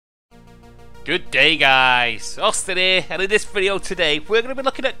Good day guys, Austin here, and in this video today we're going to be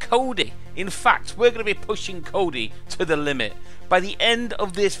looking at KODI. In fact, we're going to be pushing KODI to the limit. By the end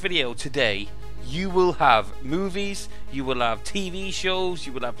of this video today, you will have movies, you will have TV shows,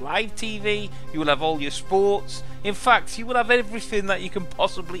 you will have live TV, you will have all your sports. In fact, you will have everything that you can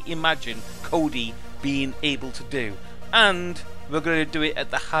possibly imagine KODI being able to do. And we're going to do it at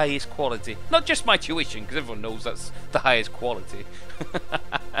the highest quality. Not just my tuition, because everyone knows that's the highest quality.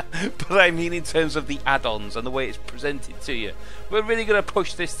 But I mean in terms of the add-ons and the way it's presented to you. We're really going to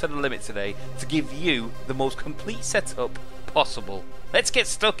push this to the limit today to give you the most complete setup possible. Let's get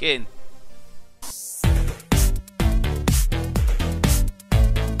stuck in.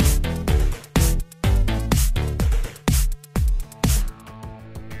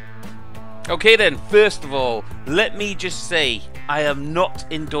 Okay then, first of all, let me just say I am not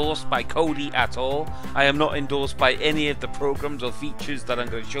endorsed by KODI at all. I am not endorsed by any of the programs or features that I'm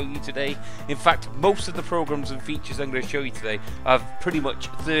going to show you today. In fact, most of the programs and features I'm going to show you today are pretty much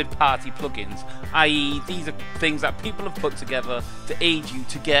third-party plugins, i.e. these are things that people have put together to aid you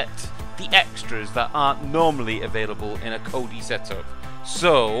to get the extras that aren't normally available in a KODI setup.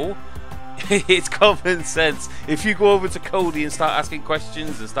 So it's common sense. If you go over to KODI and start asking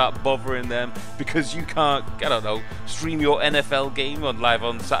questions and start bothering them because you can't, I don't know, stream your NFL game on live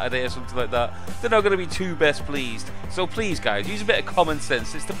on Saturday or something like that, they're not going to be too best pleased. So please guys, use a bit of common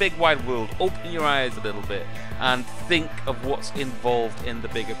sense. It's the big wide world. Open your eyes a little bit and think of what's involved in the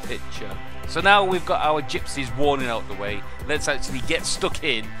bigger picture. So now we've got our gypsies warning out the way, let's actually get stuck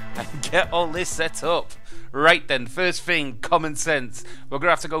in and get all this set up. Right then, first thing, common sense. We're going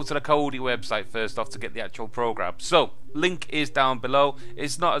to have to go to the KODI website first off to get the actual program. So, link is down below.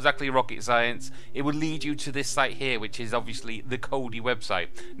 It's not exactly rocket science. It will lead you to this site here, which is obviously the KODI website.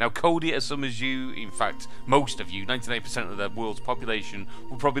 Now, KODI, as some as you, in fact, most of you, 99% of the world's population,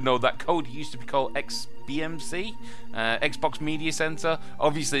 will probably know that KODI used to be called XBMC, Xbox Media Center.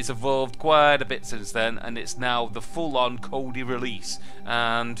 Obviously, it's evolved quite a bit since then, and it's now the full-on KODI release.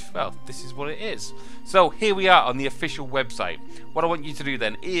 And, well, this is what it is. So, here we are on the official website. What I want you to do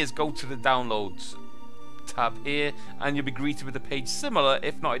then is go to the downloads tab here, and you'll be greeted with a page similar,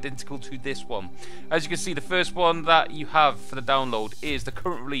 if not identical, to this one. As you can see, the first one that you have for the download is the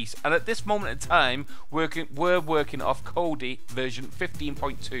current release, and at this moment in time we're working off KODI version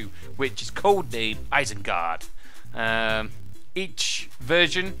 15.2, which is codenamed Isengard. Each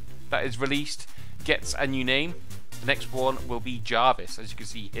version that is released gets a new name. The next one will be Jarvis, as you can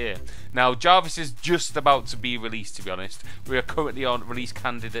see here. Now, Jarvis is just about to be released, to be honest. We are currently on release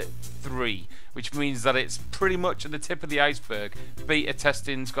candidate 3, which means that it's pretty much at the tip of the iceberg. Beta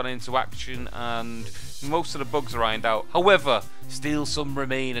testing's gone into action and most of the bugs are ironed out. However, still some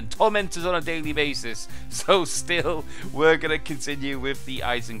remain and tormentors on a daily basis. So still, we're going to continue with the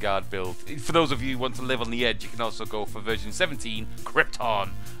Isengard build. For those of you who want to live on the edge, you can also go for version 17, Krypton.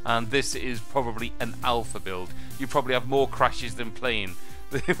 And this is probably an alpha build. You probably have more crashes than playing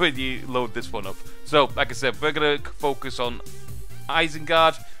when you load this one up. So, like I said, we're going to focus on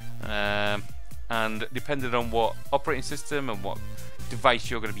Isengard. And depending on what operating system and what device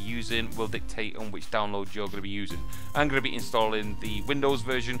you're going to be using will dictate on which download you're going to be using. I'm going to be installing the Windows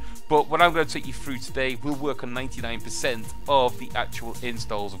version, but what I'm going to take you through today will work on 99% of the actual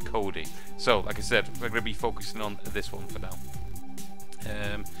installs of KODI. So, like I said, we're going to be focusing on this one for now.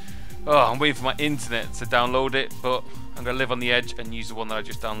 I'm waiting for my internet to download it, but I'm going to live on the edge and use the one that I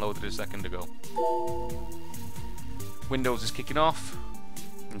just downloaded a second ago. Windows is kicking off,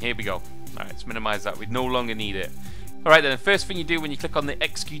 and here we go. Alright, let's minimize that. We no longer need it. Alright then, the first thing you do when you click on the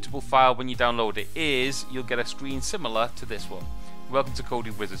executable file when you download it is you'll get a screen similar to this one. Welcome to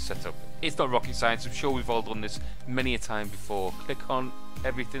KODI Wizard Setup. It's not rocket science. I'm sure we've all done this many a time before. Click on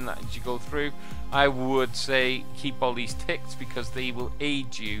everything that as you go through. I would say keep all these ticked because they will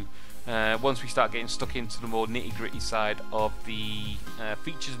aid you once we start getting stuck into the more nitty-gritty side of the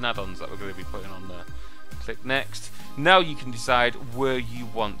features and add-ons that we're going to be putting on there. Click next. Now you can decide where you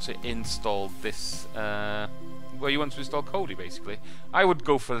want to install this, where you want to install KODI basically. I would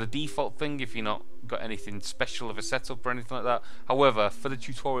go for the default thing if you're not got anything special of a setup or anything like that. However, for the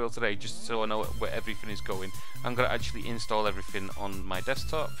tutorial today, just so I know where everything is going, I'm going to actually install everything on my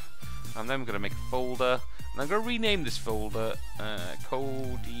desktop, and then I'm going to make a folder, and I'm going to rename this folder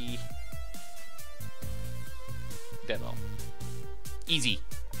KODI Demo. Easy.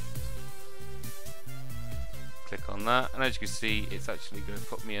 Click on that, and as you can see, it's actually going to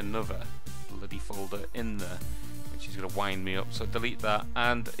put me another bloody folder in there, which is going to wind me up. So delete that,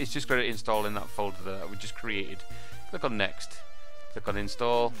 and it's just going to install in that folder that we just created. Click on next, click on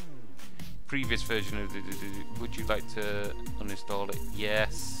install. Previous version of would you like to uninstall it?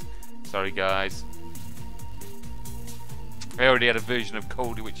 Yes. Sorry guys. I already had a version of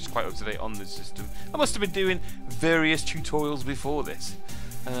KODI which is quite up to date on this system. I must have been doing various tutorials before this.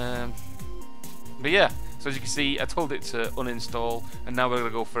 But yeah, so as you can see, I told it to uninstall, and now we're going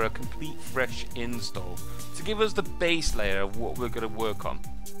to go for a complete fresh install to give us the base layer of what we're going to work on.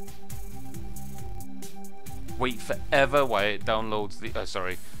 Wait forever while it downloads the,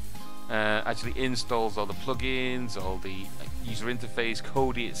 actually installs all the plugins, all the user interface,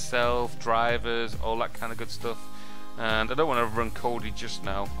 KODI itself, drivers, all that kind of good stuff. And I don't want to run KODI just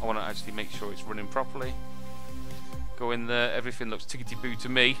now. I want to actually make sure it's running properly. Go in there, everything looks tickety-boo to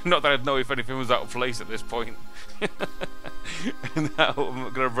me. Not that I'd know if anything was out of place at this point. And now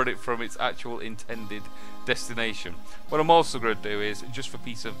I'm going to run it from its actual intended destination. What I'm also going to do is, just for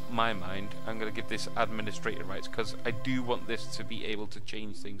peace of my mind, I'm going to give this administrator rights, because I do want this to be able to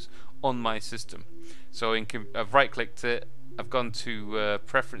change things on my system. So I've right-clicked it. I've gone to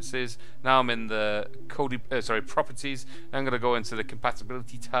preferences. Now I'm in the KODI, properties. I'm going to go into the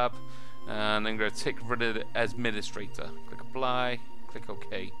compatibility tab, and I'm going to tick rid of administrator. Click apply, click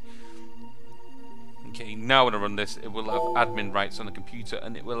OK. Okay, now when I run this, it will have admin rights on the computer,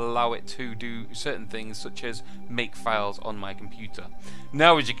 and it will allow it to do certain things such as make files on my computer.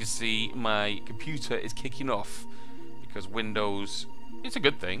 Now as you can see, my computer is kicking off because Windows, it's a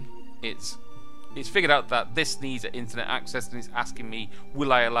good thing. It's figured out that this needs internet access, and it's asking me,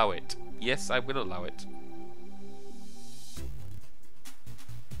 will I allow it? Yes, I will allow it.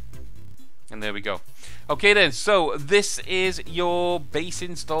 And there we go. Okay then, so this is your base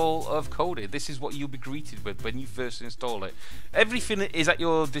install of KODI. This is what you'll be greeted with when you first install it. Everything is at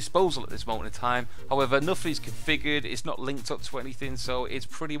your disposal at this moment in time. However, nothing is configured, it's not linked up to anything, so it's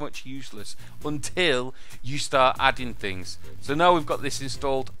pretty much useless until you start adding things. So now we've got this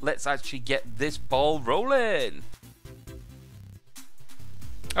installed, let's actually get this ball rolling.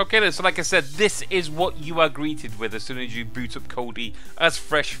 Okay then, so like I said, this is what you are greeted with as soon as you boot up KODI as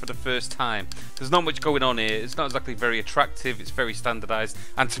fresh for the first time. There's not much going on here, it's not exactly very attractive, it's very standardized,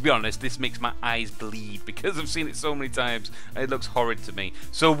 and to be honest, this makes my eyes bleed because I've seen it so many times and it looks horrid to me.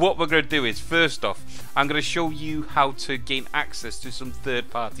 So what we're going to do is, first off, I'm going to show you how to gain access to some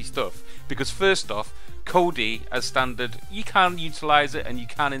third-party stuff, because first off, KODI as standard, you can utilize it and you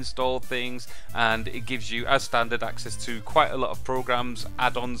can install things, and it gives you as standard access to quite a lot of programs,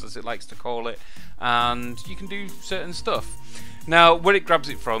 add-ons as it likes to call it, and you can do certain stuff. Now where it grabs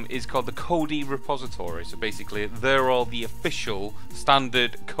it from is called the KODI repository, so basically they're all the official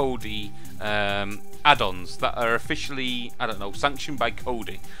standard KODI add-ons that are officially, I don't know, sanctioned by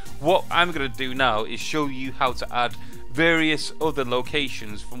KODI. What I'm going to do now is show you how to add various other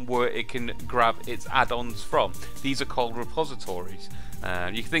locations from where it can grab its add-ons from. These are called repositories.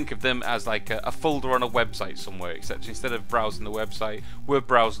 You can think of them as like a folder on a website somewhere, except instead of browsing the website, we're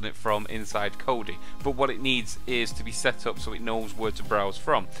browsing it from inside KODI. But what it needs is to be set up so it knows where to browse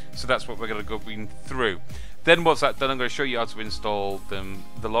from. So that's what we're going to go through. Then once that's done, I'm going to show you how to install them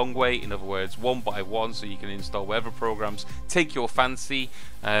the long way, in other words, one by one, so you can install whatever programs take your fancy,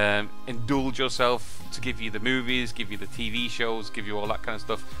 indulge yourself to give you the movies, give you the TV shows, give you all that kind of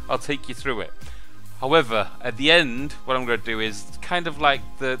stuff. I'll take you through it. However, at the end, what I'm going to do is kind of like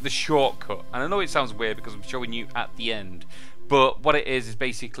the shortcut. And I know it sounds weird because I'm showing you at the end, but what it is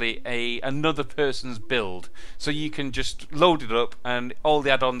basically another person's build. So you can just load it up and all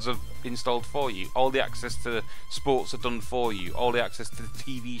the add-ons are installed for you. All the access to sports are done for you. All the access to the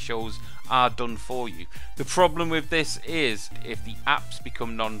TV shows are done for you. The problem with this is if the apps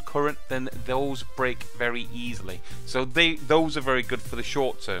become non-current, then those break very easily. So those are very good for the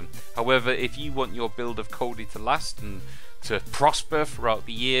short term. However, if you want your build of KODI to last and to prosper throughout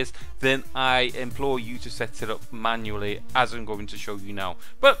the years, then I implore you to set it up manually, as I'm going to show you now.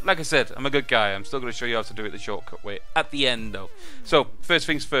 But like I said, I'm a good guy, I'm still going to show you how to do it the shortcut way at the end though. So first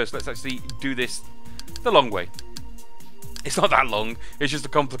things first, let's actually do this the long way. It's not that long, it's just a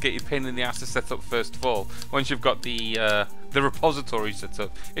complicated pain in the ass to set up first of all. Once you've got the repository set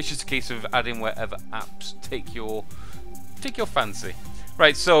up, it's just a case of adding whatever apps take your fancy.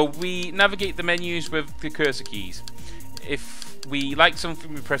 Right, so we navigate the menus with the cursor keys. If we like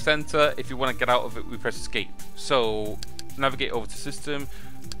something, we press enter. If you want to get out of it, we press escape. So navigate over to system,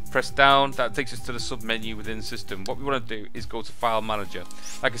 press down, that takes us to the sub menu within system. What we want to do is go to file manager.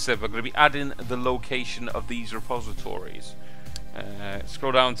 Like I said, we're going to be adding the location of these repositories.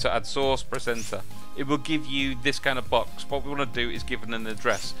 Scroll down to add source, press enter. It will give you this kind of box. What we want to do is give it an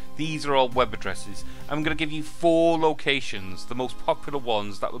address. These are all web addresses. I'm going to give you 4 locations, the most popular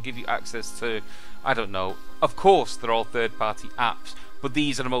ones that will give you access to, I don't know, of course they're all third-party apps, but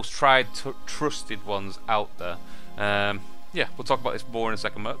these are the most tried, trusted ones out there. yeah, we'll talk about this more in a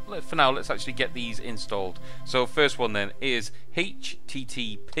second, but for now let's actually get these installed. So first one then is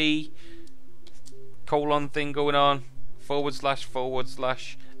http colon thing going on /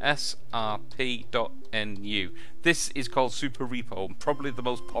 srp.nu. This is called Super Repo, probably the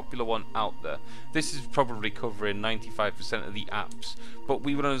most popular one out there. This is probably covering 95% of the apps, but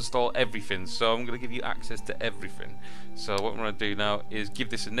we want to install everything, so I'm going to give you access to everything. So what I'm going to do now is give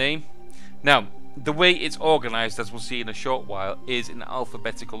this a name. Now, the way it's organized, as we'll see in a short while, is in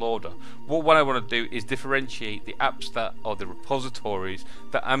alphabetical order. What I want to do is differentiate the apps that are the repositories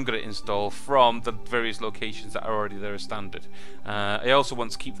that I'm going to install from the various locations that are already there as standard. I also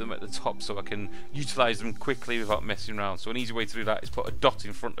want to keep them at the top so I can utilize them quickly without messing around. So an easy way to do that is put a dot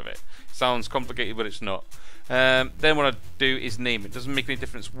in front of it. Sounds complicated, but it's not. Then what I do is name it. Doesn't make any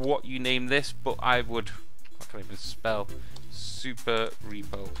difference what you name this, but I can't even spell Super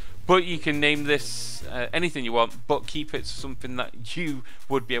Repo. But you can name this anything you want, but keep it something that you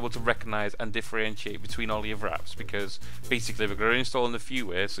would be able to recognize and differentiate between all the other apps, because basically we're going to install in the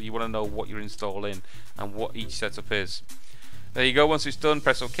freeware, so you want to know what you're installing and what each setup is. There you go. Once it's done,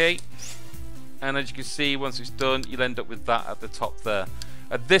 press OK, and as you can see, once it's done, you'll end up with that at the top there.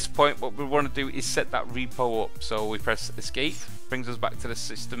 At this point, what we want to do is set that repo up. So we press Escape, brings us back to the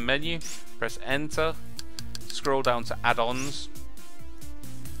system menu, press Enter, scroll down to Add-ons.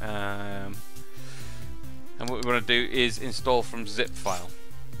 And what we want to do is install from zip file.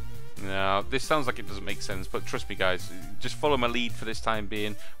 Now this sounds like it doesn't make sense, but trust me guys, just follow my lead for this time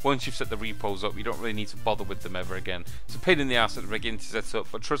being. Once you've set the repos up, you don't really need to bother with them ever again. It's a pain in the ass at the beginning to set up,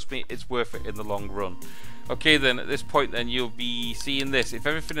 but trust me, it's worth it in the long run. Okay then, at this point then you'll be seeing this. If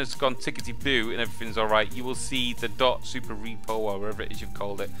everything has gone tickety-boo and everything's alright, you will see the .super repo, or wherever it is you've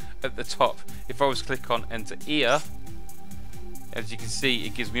called it, at the top. If I was to click on enter here, as you can see,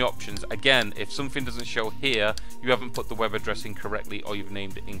 it gives me options. Again, if something doesn't show here, you haven't put the web address in correctly or you've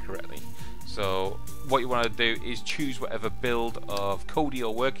named it incorrectly. So what you want to do is choose whatever build of KODI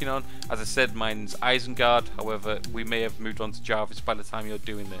you're working on. As I said, mine's Isengard, however we may have moved on to Jarvis by the time you're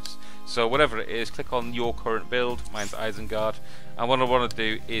doing this. So whatever it is, click on your current build. Mine's Isengard, and what I want to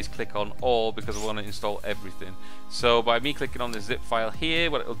do is click on all, because I want to install everything. So by me clicking on the zip file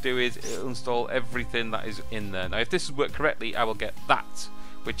here, what it'll do is it'll install everything that is in there. Now if this has worked correctly, I will get that,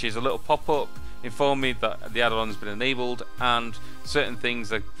 which is a little pop-up inform me that the add-on has been enabled and certain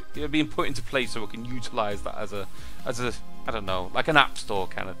things are being put into place so we can utilize that as a I don't know, like an app store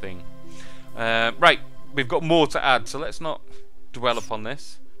kind of thing. Right, we've got more to add, so let's not dwell upon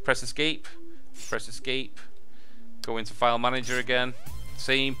this. Press escape, go into file manager again,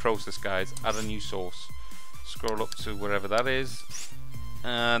 same process guys, add a new source, scroll up to wherever that is,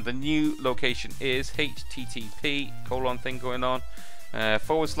 and the new location is http thing going on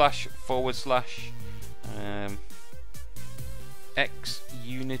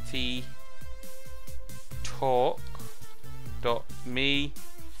xunity talk.me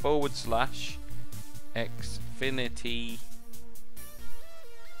 /xfinity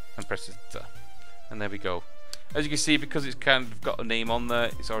and press enter, and there we go. As you can see, because it's kind of got a name on there,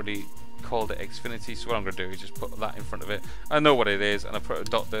 it's already called it Xfinity, so what I'm going to do is just put that in front of it. I know what it is and I put a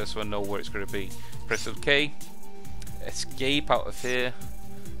dot there so I know where it's going to be. Press OK, escape out of here,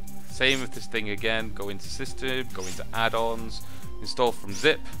 same with this thing again, go into system, go into add-ons, install from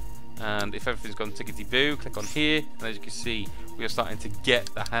zip, and if everything's gone tickety-boo, click on here, and as you can see, we are starting to get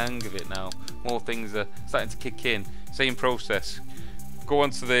the hang of it now. More things are starting to kick in. Same process. Go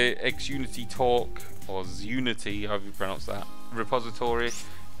onto the Xunity Talk, or Zunity, however you pronounce that, repository.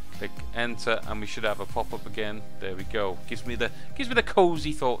 Click enter, and we should have a pop-up again. There we go. Gives me the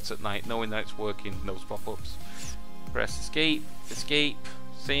cozy thoughts at night, knowing that it's working. Those pop-ups. Press escape, escape.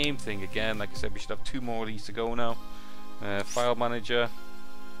 Same thing again. Like I said, we should have 2 more of these to go now. File manager,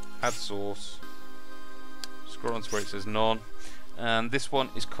 add source. Scroll on to where it says none, and this one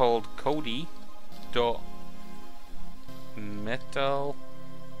is called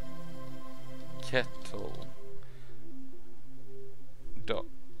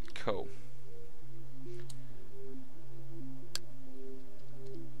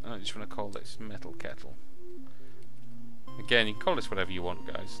I just want to call this Metal Kettle. Again, you can call this whatever you want,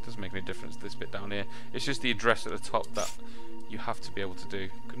 guys. It doesn't make any difference, this bit down here. It's just the address at the top that you have to be able to do.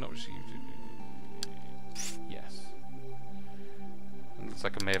 Could not receive. Yes. It looks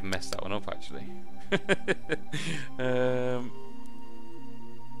like I may have messed that one up, actually.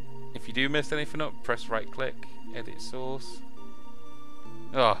 If you do mess anything up, press right click, edit source.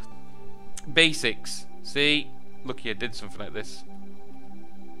 Oh, basics. See? Lucky I did something like this.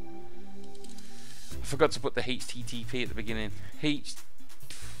 I forgot to put the HTTP at the beginning.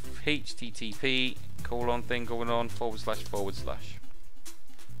 http colon thing going on / /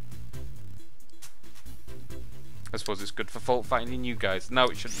 I suppose it's good for fault finding you guys. Now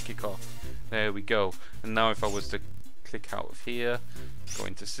it shouldn't kick off. There we go. And now if I was to click out of here, go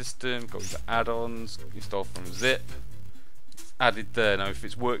into system, go into add-ons, install from zip, it's added there. Now if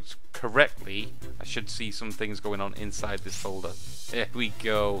it's worked correctly, I should see some things going on inside this folder. There we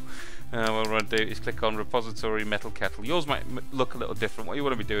go. What I'm going to do is click on repository metal kettle. Yours might look a little different. What you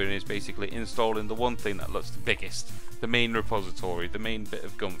want to be doing is basically installing the one thing that looks the biggest, the main repository, the main bit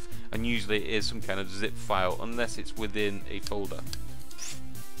of gumph, and usually it is some kind of zip file unless it's within a folder.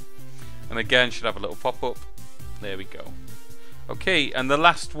 And again, should have a little pop-up. There we go. Okay, and the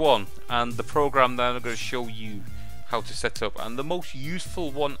last one, and the program that I'm going to show you how to set up, and the most useful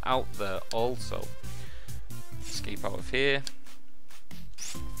one out there also. Escape out of here.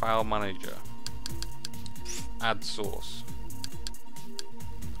 File manager, add source,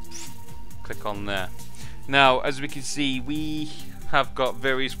 click on there. Now as we can see, we have got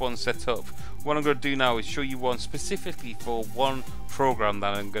various ones set up. What I'm going to do now is show you one specifically for one program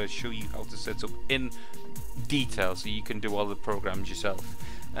that I'm going to show you how to set up in detail so you can do all the programs yourself.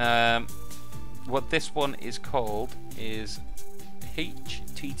 What this one is called is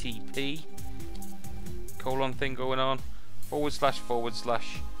http colon thing going on /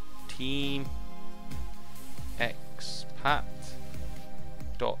 team expat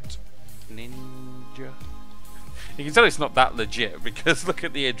dot ninja. You can tell it's not that legit because look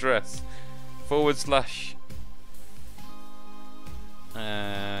at the address / repo.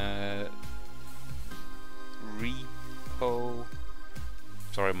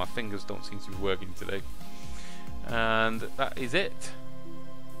 Sorry, my fingers don't seem to be working today. And that is it.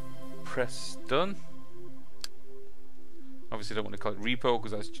 Press done. Obviously, I don't want to call it repo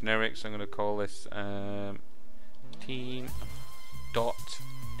because that's generic, so I'm going to call this team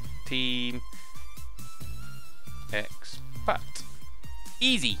expat.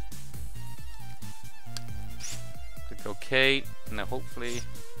 Easy. Click OK. Now, hopefully,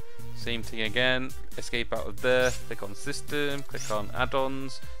 same thing again. Escape out of there. Click on System. Click on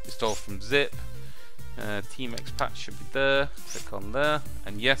Add-ons. Install from zip. Team expat should be there. Click on there,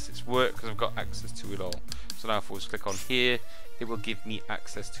 and yes, it's worked because I've got access to it all. So now if I was to click on here, it will give me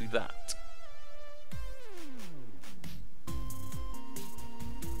access to that.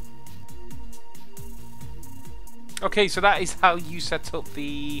 Okay, so that is how you set up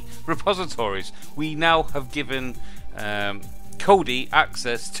the repositories. We now have given KODI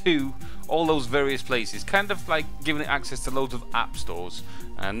access to all those various places, kind of like giving it access to loads of app stores.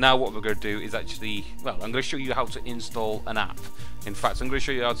 And now what we're going to do is actually, well, I'm going to show you how to install an app. In fact, I'm going to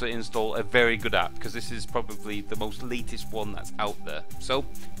show you how to install a very good app because this is probably the most latest one that's out there. So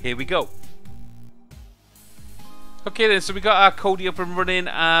here we go. Okay then, so we got our KODI up and running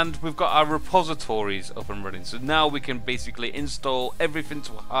and we've got our repositories up and running. So now we can basically install everything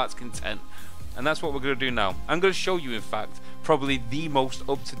to our heart's content. And that's what we're going to do now. I'm going to show you, in fact, probably the most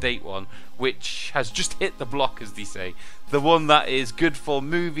up-to-date one, which has just hit the block, as they say. The one that is good for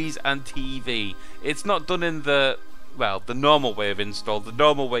movies and TV. It's not done in the, well, the normal way of install. The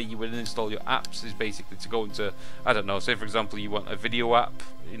normal way you would install your apps is basically to go into, I don't know, say for example you want a video app,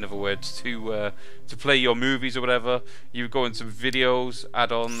 in other words, to play your movies or whatever. You go into videos,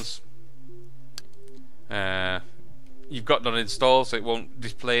 add-ons. You've got none installed, so it won't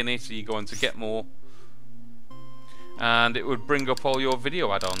display any, so you go into get more and it would bring up all your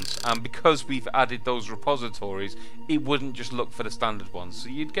video add-ons, and because we've added those repositories, it wouldn't just look for the standard ones, so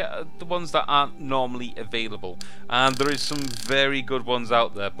you'd get the ones that aren't normally available. And there is some very good ones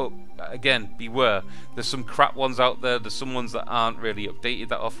out there, but again, beware, there's some crap ones out there, there's some ones that aren't really updated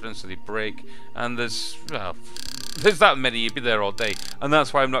that often, so they break, and there's, well, there's that many, you'd be there all day, and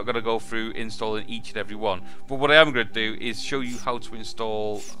that's why I'm not going to go through installing each and every one. But what I am going to do is show you how to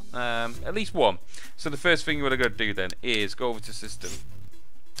install at least one. So the first thing we're going to do then is go over to System,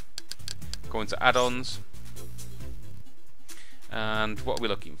 go into Add-ons, and what are we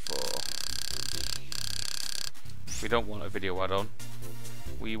looking for? We don't want a video add-on,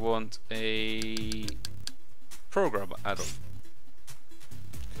 we want a program add-on.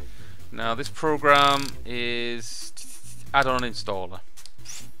 Now this program is add-on installer,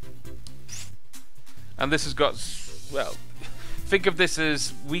 and this has got, well, think of this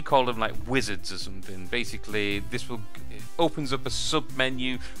as, we call them like wizards or something. Basically this will, it opens up a sub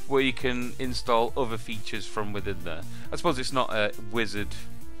menu where you can install other features from within there. I suppose it's not a wizard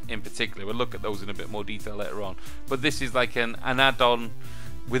in particular, we'll look at those in a bit more detail later on, but this is like an add-on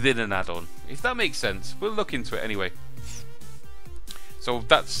within an add-on, if that makes sense. We'll look into it anyway. So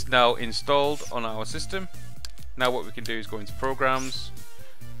that's now installed on our system. Now what we can do is go into programs,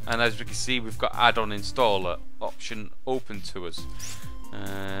 and as you can see, we've got add-on installer option open to us.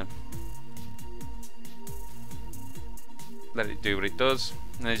 Let it do what it does,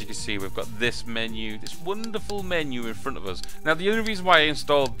 and as you can see, we've got this menu, this wonderful menu in front of us. Now, the only reason why I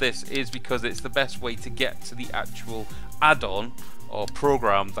installed this is because it's the best way to get to the actual add-on or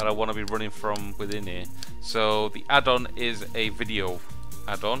program that I want to be running from within here. So the add-on is a video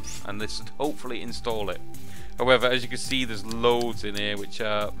add-on, and this should hopefully install it. However, as you can see, there's loads in here which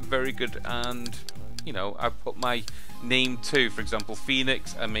are very good, and you know, I put my name to, for example,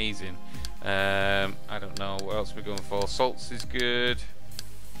 Phoenix, amazing. I don't know what else we're going for. Salts is good.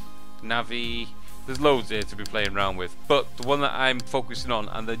 Navi. There's loads here to be playing around with, but the one that I'm focusing on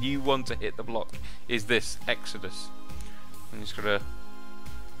and the new one to hit the block is this Exodus. I'm just gonna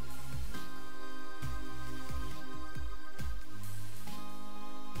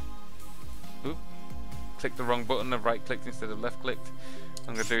click the wrong button. I've right clicked instead of left clicked. What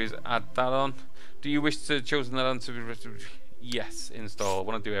I'm gonna do is add that on. Do you wish to chosen that on to be yes, install. I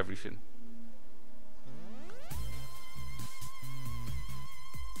want to do everything.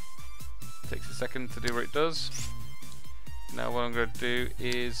 Takes a second to do what it does. Now what I'm going to do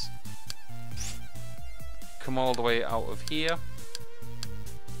is come all the way out of here.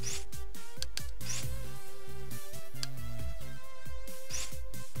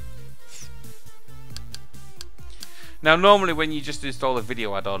 Now normally when you just install a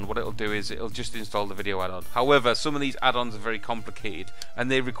video add-on, what it'll do is it'll just install the video add-on. However, some of these add-ons are very complicated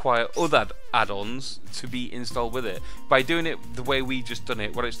and they require other add-ons to be installed with it. By doing it the way we just done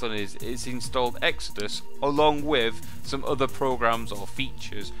it, what it's done is it's installed Exodus along with some other programs or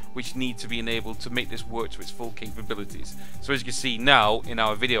features which need to be enabled to make this work to its full capabilities. So as you can see now in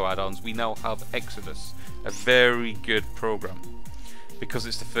our video add-ons, we now have Exodus, a very good program. Because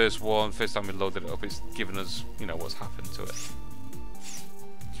it's the first time we loaded it up, it's given us, you know, what's happened to it.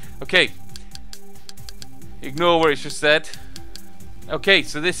 Okay, ignore what it's just said. Okay,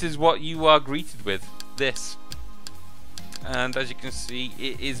 so this is what you are greeted with, this. And as you can see,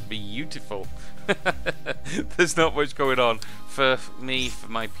 it is beautiful. There's not much going on. For me,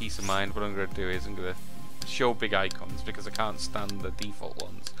 for my peace of mind, what I'm going to do is I'm going to show big icons because I can't stand the default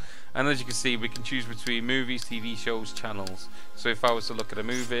ones. And as you can see, we can choose between movies, TV shows, channels. So if I was to look at a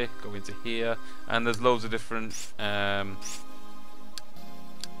movie, go into here, and there's loads of different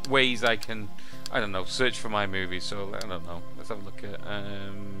ways I can, I don't know, search for my movies. So I don't know, let's have a look at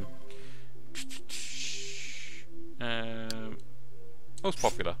most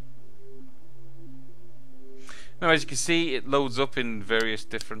popular. Now as you can see, it loads up in various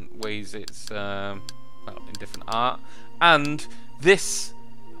different ways. It's well, in different art, and this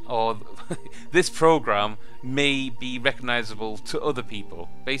this program may be recognizable to other people.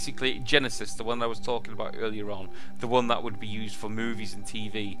 Basically, Genesis, the one that I was talking about earlier on, the one that would be used for movies and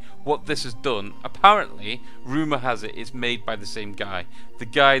TV, what this has done, apparently, rumor has it, it's made by the same guy. The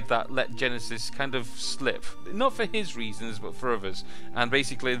guy that let Genesis kind of slip, not for his reasons, but for others. And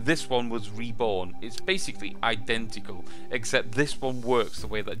basically, this one was reborn. It's basically identical, except this one works the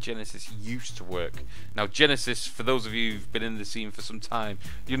way that Genesis used to work. Now, Genesis, for those of you who've been in the scene for some time,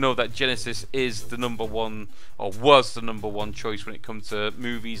 you know that Genesis is the #1, or was the #1 choice when it comes to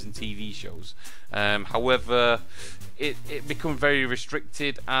movies and TV shows. However, it become very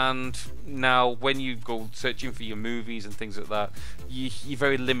restricted, and now when you go searching for your movies and things like that, you're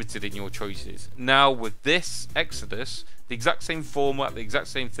very limited in your choices. Now with this Exodus, the exact same format, the exact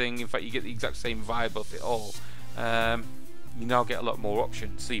same thing, in fact you get the exact same vibe of it all, you now get a lot more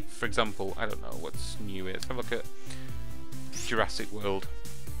options. See, for example, I don't know what's new here. Let's have a look at Jurassic World.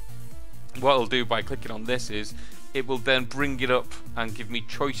 What I'll do by clicking on this is it will then bring it up and give me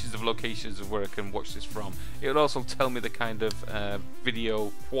choices of locations of where I can watch this from. It will also tell me the kind of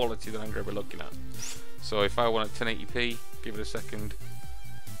video quality that I'm going to be looking at. So if I want it 1080p, give it a second.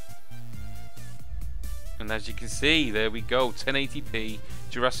 And as you can see, there we go, 1080p,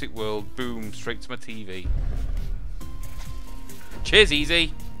 Jurassic World, boom, straight to my TV. Cheers,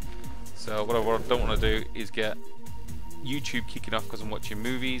 easy! So what I don't want to do is get YouTube kicking off because I'm watching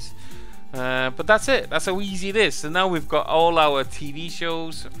movies. But that's it. That's how easy it is. So now we've got all our TV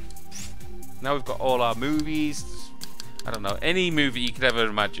shows. Now we've got all our movies. I don't know, any movie you could ever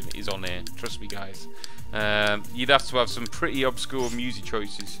imagine is on here. Trust me, guys. You'd have to have some pretty obscure movie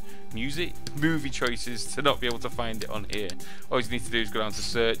choices to not be able to find it on here. All you need to do is go down to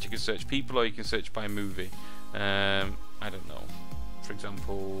search. You can search people, or you can search by movie. I don't know. For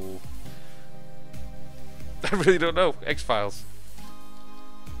example, I really don't know. X-Files.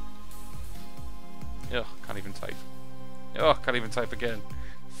 Oh, can't even type. Oh, can't even type again.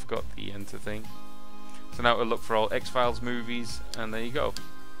 Forgot the enter thing. So now it'll look for all X-Files movies, and there you go.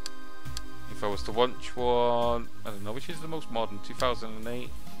 If I was to watch one, I don't know, which is the most modern, 2008.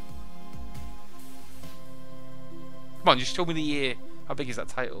 Come on, just show me the year. How big is that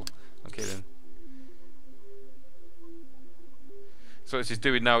title? Okay then. So what it's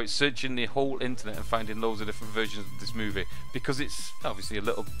doing now, it's searching the whole internet and finding loads of different versions of this movie. Because it's obviously a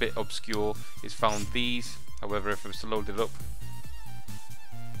little bit obscure, it's found these. However, if I was to load it up,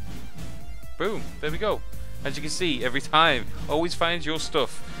 boom, there we go. As you can see, every time, always finds your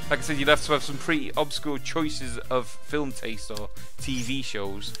stuff. Like I said, you'd have to have some pretty obscure choices of film taste or TV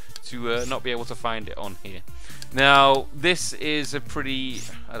shows to not be able to find it on here. Now, this is a pretty,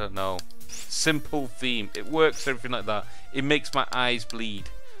 I don't know, simple theme. It works, everything like that. It makes my eyes bleed,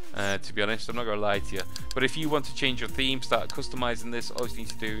 to be honest. I'm not going to lie to you. But if you want to change your theme, start customizing this, all you need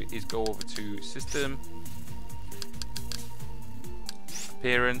to do is go over to System,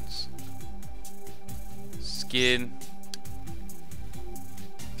 Appearance, Skin,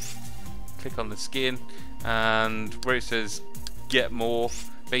 click on the skin, and where it says Get More,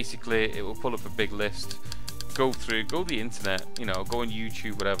 basically it will pull up a big list. Go through, go to the internet, you know, go on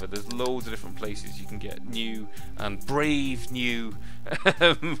YouTube, whatever. There's loads of different places you can get new and brave new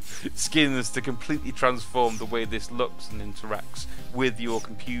skins to completely transform the way this looks and interacts with your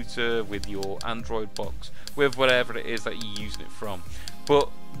computer, with your Android box, with whatever it is that you're using it from. But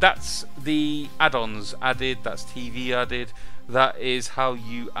that's the add-ons added, that's TV added. That is how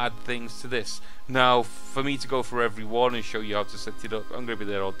you add things to this. Now, for me to go through every one and show you how to set it up, I'm going to be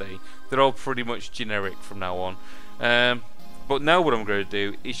there all day. They're all pretty much generic from now on. But now what I'm going to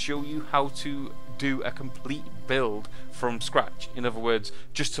do is show you how to do a complete build from scratch. In other words,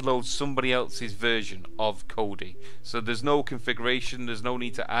 just to load somebody else's version of KODI. So there's no configuration, there's no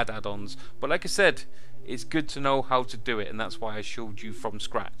need to add add-ons. But like I said, it's good to know how to do it, and that's why I showed you from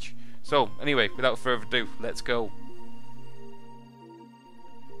scratch. So anyway, without further ado, let's go.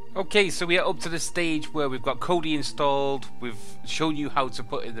 Okay, so we are up to the stage where we've got KODI installed. We've shown you how to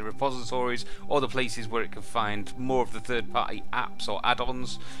put in the repositories or the places where it can find more of the third-party apps or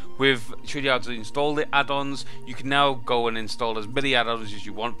add-ons. We've showed you how to install the add-ons. You can now go and install as many add-ons as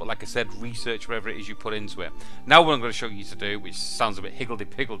you want, but like I said, research whatever it is you put into it. Now what I'm going to show you to do, which sounds a bit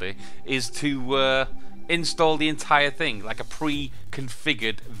higgledy-piggledy, is to install the entire thing, like a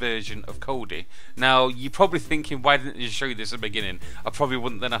pre-configured version of KODI. Now, you're probably thinking, why didn't you show you this at the beginning? I probably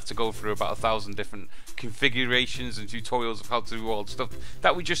wouldn't then have to go through about 1,000 different configurations and tutorials of how to do all the stuff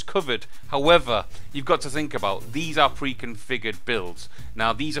that we just covered. However, you've got to think about, these are pre-configured builds.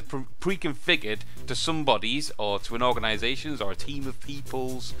 Now, these are pre-configured to somebody's or to an organization's or a team of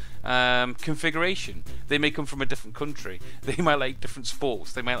people's configuration. They may come from a different country, they might like different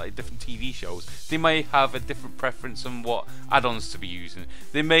sports, they might like different TV shows, they may have a different preference on what add-ons to be using,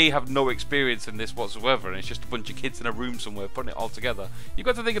 they may have no experience in this whatsoever and it's just a bunch of kids in a room somewhere putting it all together. You've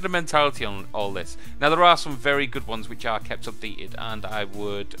got to think of the mentality on all this. Now there are some very good ones which are kept updated, and I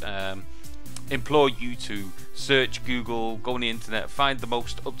would implore you to search, Google, go on the internet, find the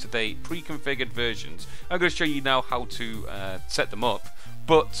most up-to-date pre-configured versions. I'm going to show you now how to set them up.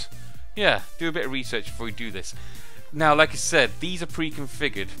 But yeah, do a bit of research before you do this. Now, like I said, these are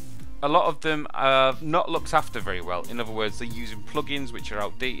pre-configured. A lot of them are not looked after very well. In other words, they're using plugins which are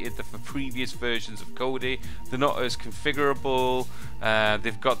outdated. They're for previous versions of KODI. They're not as configurable.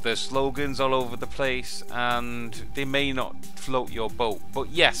 They've got their slogans all over the place, and they may not float your boat. But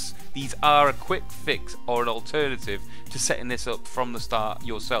yes, these are a quick fix or an alternative to setting this up from the start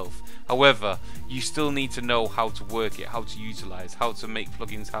yourself. However, you still need to know how to work it, how to utilize, how to make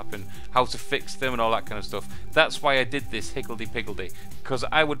plugins happen, how to fix them and all that kind of stuff. That's why I did this higgledy-piggledy, because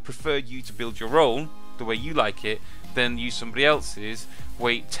I would prefer you to build your own the way you like it than use somebody else's,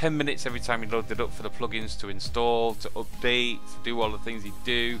 wait 10 minutes every time you load it up for the plugins to install, to update, to do all the things you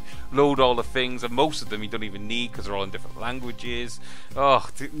do, load all the things, and most of them you don't even need because they're all in different languages. Oh,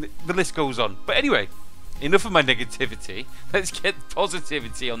 the list goes on. But anyway, enough of my negativity. Let's get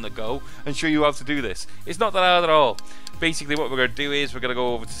positivity on the go and show you how to do this. It's not that hard at all. Basically what we're going to do is we're going to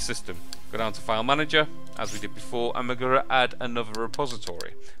go over to System, go down to File Manager as we did before, and we're going to add another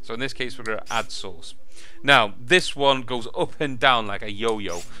repository. So in this case we're going to add source. Now this one goes up and down like a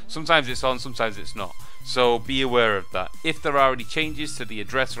yo-yo. Sometimes it's on, sometimes it's not. So be aware of that. If there are any changes to the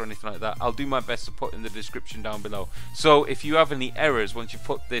address or anything like that, I'll do my best to put in the description down below. So if you have any errors once you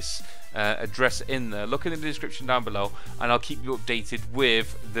put this address in there, look in the description down below and I'll keep you updated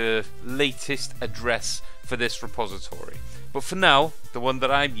with the latest address for this repository. But for now, the one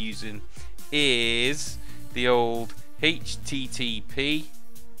that I'm using is the old HTTP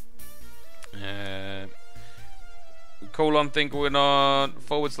colon thing going on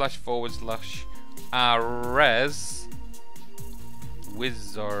 // res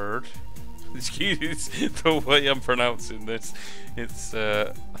wizard Excuse the way I'm pronouncing this. It's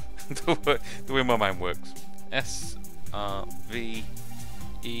the way my mind works. srve.io/aw_zip.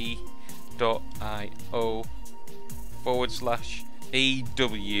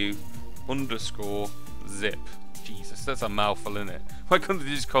 Jesus, that's a mouthful, isn't it? Why couldn't they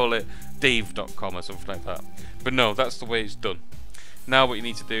just call it dave.com or something like that? But no, that's the way it's done. Now what you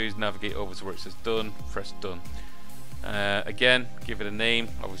need to do is navigate over to where it says done, press done. Again, give it a name.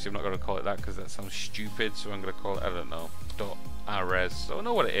 Obviously I'm not going to call it that because that sounds stupid, so I'm going to call it, I don't know, .rs. So I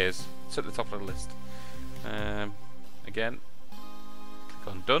know what it is. It's at the top of the list. Again, click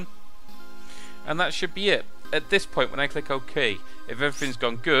on done. And that should be it. At this point, when I click OK, if everything's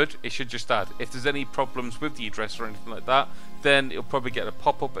gone good, it should just add. If there's any problems with the address or anything like that, then it'll probably get a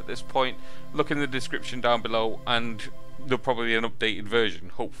pop-up at this point. Look in the description down below and there'll probably be an updated version,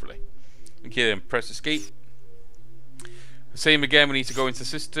 hopefully. Okay, then press escape. Same again, we need to go into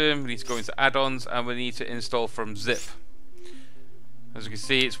system, we need to go into add-ons, and we need to install from zip. As you can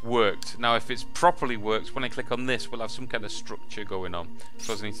see, it's worked. Now if it's properly worked, when I click on this, we'll have some kind of structure going on.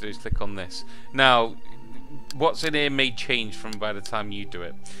 So what I need to do is click on this. Now what's in here may change from by the time you do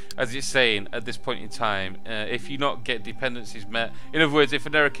it. As it's saying at this point in time, if you not get dependencies met, in other words, if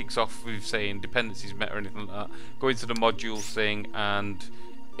an error kicks off with saying dependencies met or anything like that, go into the modules thing and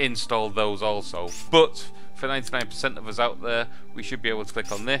install those also. But for 99% of us out there, we should be able to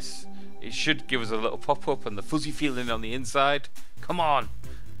click on this. It should give us a little pop-up and the fuzzy feeling on the inside. Come on!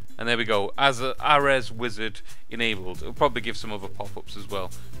 And there we go. As a RS wizard enabled. It'll probably give some other pop-ups as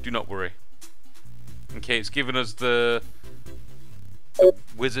well. Do not worry. Okay, it's given us the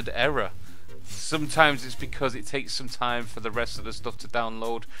wizard error. Sometimes it's because it takes some time for the rest of the stuff to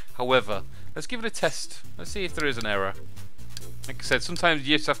download. However, let's give it a test. Let's see if there is an error. Like I said, sometimes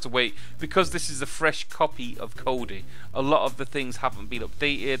you just have to wait because this is a fresh copy of KODI. A lot of the things haven't been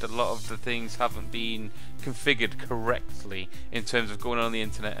updated, a lot of the things haven't been configured correctly in terms of going on the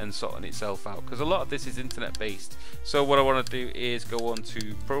internet and sorting itself out, because a lot of this is internet based. So what I want to do is go on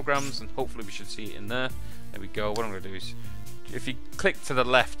to programs, and hopefully we should see it in there. There we go. What I'm going to do is, if you click to the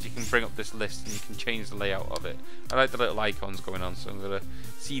left, you can bring up this list and you can change the layout of it. I like the little icons going on, so I'm going to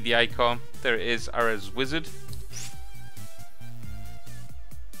see the icon. There it is, Arez Wizard.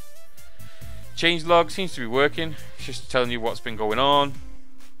 Change log seems to be working. It's just telling you what's been going on.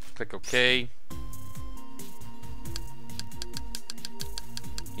 Click OK.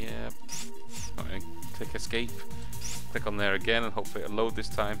 Yeah. Right. Click escape. Click on there again and hopefully it'll load this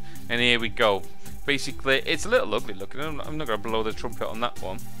time. And here we go. Basically, it's a little ugly looking. I'm not going to blow the trumpet on that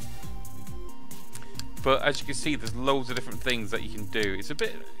one. But as you can see, there's loads of different things that you can do. It's a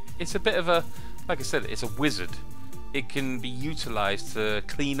bit of a, like I said, it's a wizard. It can be utilized to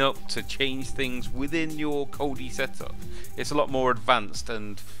clean up, to change things within your KODI setup. It's a lot more advanced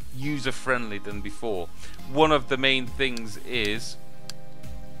and user-friendly than before. One of the main things is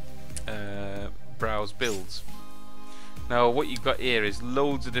browse builds. Now what you've got here is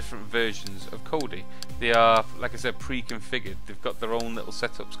loads of different versions of KODI. They are, like I said, pre-configured. They've got their own little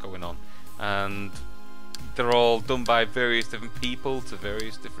setups going on, and they're all done by various different people to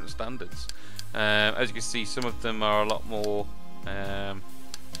various different standards. As you can see, some of them are a lot more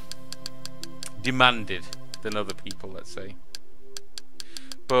demanded than other people, let's say.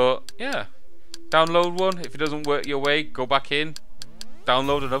 But yeah, download one. If it doesn't work your way, go back in,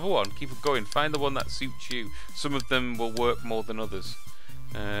 download another one, keep it going, find the one that suits you. Some of them will work more than others.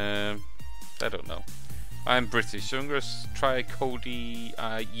 I don't know. I'm British, so I'm going to try KODI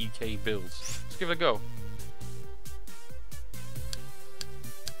UK builds. Let's give it a go.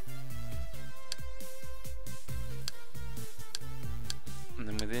 And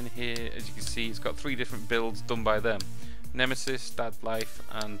then within here, as you can see, it's got 3 different builds done by them: Nemesis, Dad Life,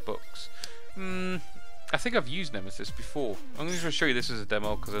 and Books. I think I've used Nemesis before. I'm just going to show you this as a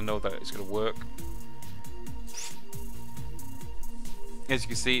demo because I know that it's going to work. As you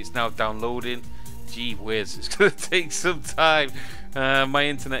can see, it's now downloading. Gee whiz, it's going to take some time. My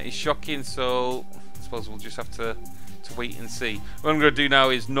internet is shocking, so I suppose we'll just have to wait and see. What I'm going to do now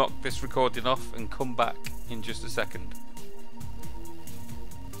is knock this recording off and come back in just a second.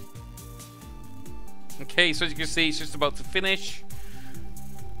 Okay, so as you can see, it's just about to finish,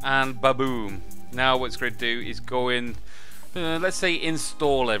 and baboom. Now what it's going to do is go in, let's say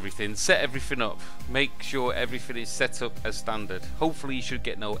install everything, set everything up, make sure everything is set up as standard. Hopefully you should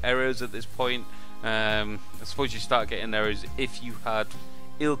get no errors at this point. I suppose you start getting errors if you had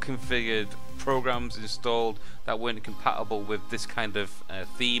ill-configured programs installed that weren't compatible with this kind of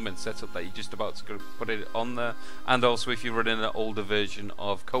theme and setup that you're just about to put it on there, and also if you're running an older version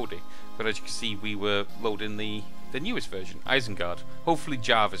of KODI. But as you can see, we were loading the the newest version, Isengard. Hopefully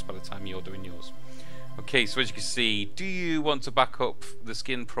Jarvis by the time you're doing yours. Okay, so as you can see, do you want to back up the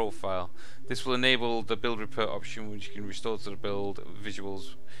skin profile? This will enable the build repair option, which you can restore to the build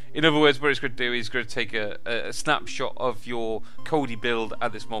visuals. In other words, what it's going to do is going to take a snapshot of your KODI build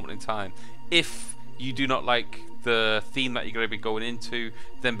at this moment in time. If you do not like the theme that you're going to be going into,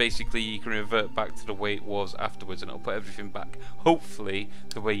 then basically you can revert back to the way it was afterwards, and it'll put everything back, hopefully,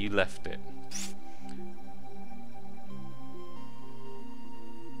 the way you left it.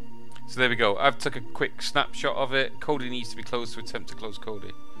 So there we go. I've took a quick snapshot of it. KODI needs to be closed to attempt to close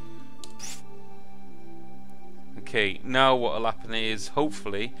KODI. Okay, now what will happen is,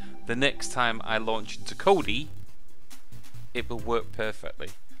 hopefully, the next time I launch into KODI, it will work perfectly.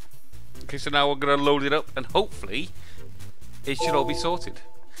 Okay, so now we're going to load it up, and hopefully, it should all be sorted.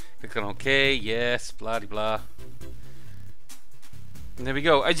 Click on OK, yes, blah de blah. And there we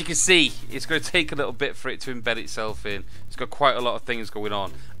go. As you can see, it's going to take a little bit for it to embed itself in. It's got quite a lot of things going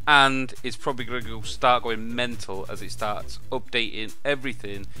on, and it's probably going to start going mental as it starts updating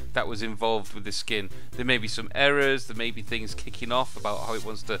everything that was involved with the skin. There may be some errors, there may be things kicking off about how it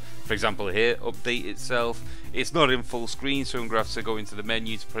wants to, for example here, update itself. It's not in full screen, so I'm going to have to go into the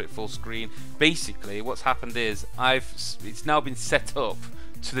menu to put it full screen. Basically, what's happened is it's now been set up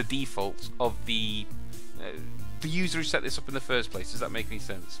to the default of the user who set this up in the first place. Does that make any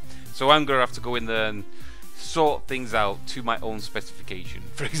sense? So I'm going to have to go in there and sort things out to my own specification.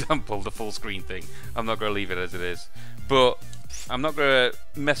 For example, the full screen thing, I'm not going to leave it as it is, but I'm not going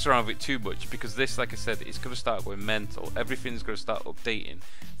to mess around with it too much, because this, like I said, it's going to start going mental. Everything's going to start updating.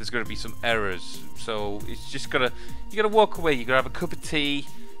 There's going to be some errors, so it's just gonna, you got to walk away, you're going to have a cup of tea,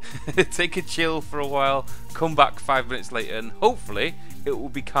 take a chill for a while, come back 5 minutes later, and hopefully it will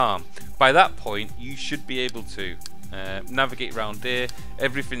be calm. By that point, you should be able to navigate around here.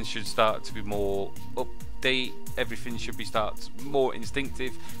 Everything should start to be more update. Everything should be start more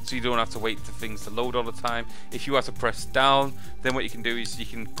instinctive, so you don't have to wait for things to load all the time. If you have to press down, then what you can do is you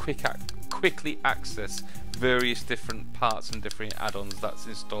can quickly access various different parts and different add-ons that's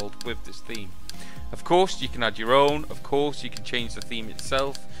installed with this theme. Of course, you can add your own. Of course, you can change the theme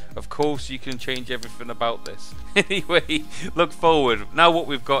itself. Of course, you can change everything about this. Anyway, look forward. Now what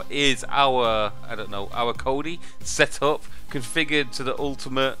we've got is our, our KODI set up, configured to the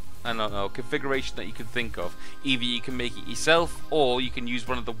ultimate, configuration that you can think of. Either you can make it yourself, or you can use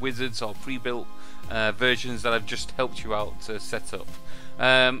one of the wizards or pre-built versions that I've just helped you out to set up.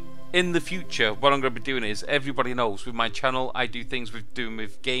 In the future, what I'm going to be doing is, everybody knows with my channel I do things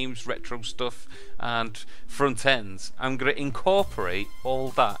with games, retro stuff and front ends. I'm going to incorporate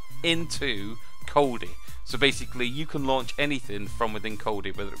all that into KODI. So basically you can launch anything from within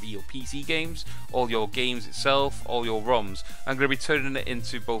KODI, whether it be your PC games, all your games itself, all your ROMs. I'm going to be turning it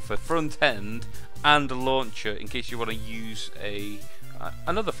into both a front end and a launcher in case you want to use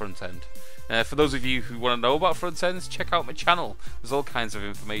another front end. For those of you who want to know about front ends, check out my channel. There's all kinds of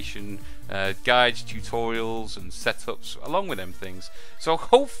information, guides, tutorials and setups along with them things. So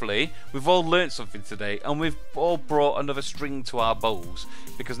hopefully we've all learned something today, and we've all brought another string to our bows,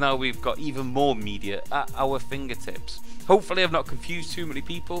 because now we've got even more media at our fingertips. Hopefully I've not confused too many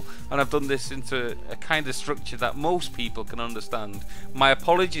people, and I've done this into a kind of structure that most people can understand. My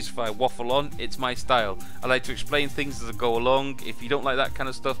apologies if I waffle on, it's my style. I like to explain things as I go along. If you don't like that kind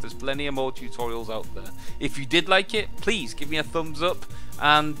of stuff, there's plenty of more tutorials out there. If you did like it, please give me a thumbs up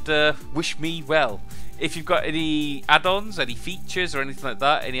and wish me well. If you've got any add-ons, any features or anything like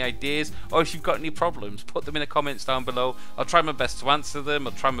that, any ideas, or if you've got any problems, put them in the comments down below. I'll try my best to answer them.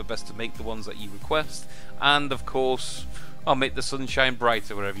 I'll try my best to make the ones that you request, and of course I'll make the sunshine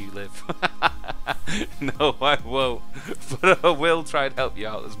brighter wherever you live. No, I won't, but I will try and help you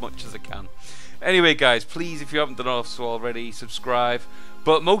out as much as I can. Anyway guys, please, if you haven't done so already, subscribe.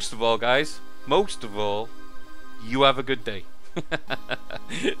 But most of all guys, most of all, you have a good day.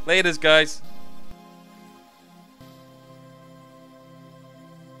 Laters guys.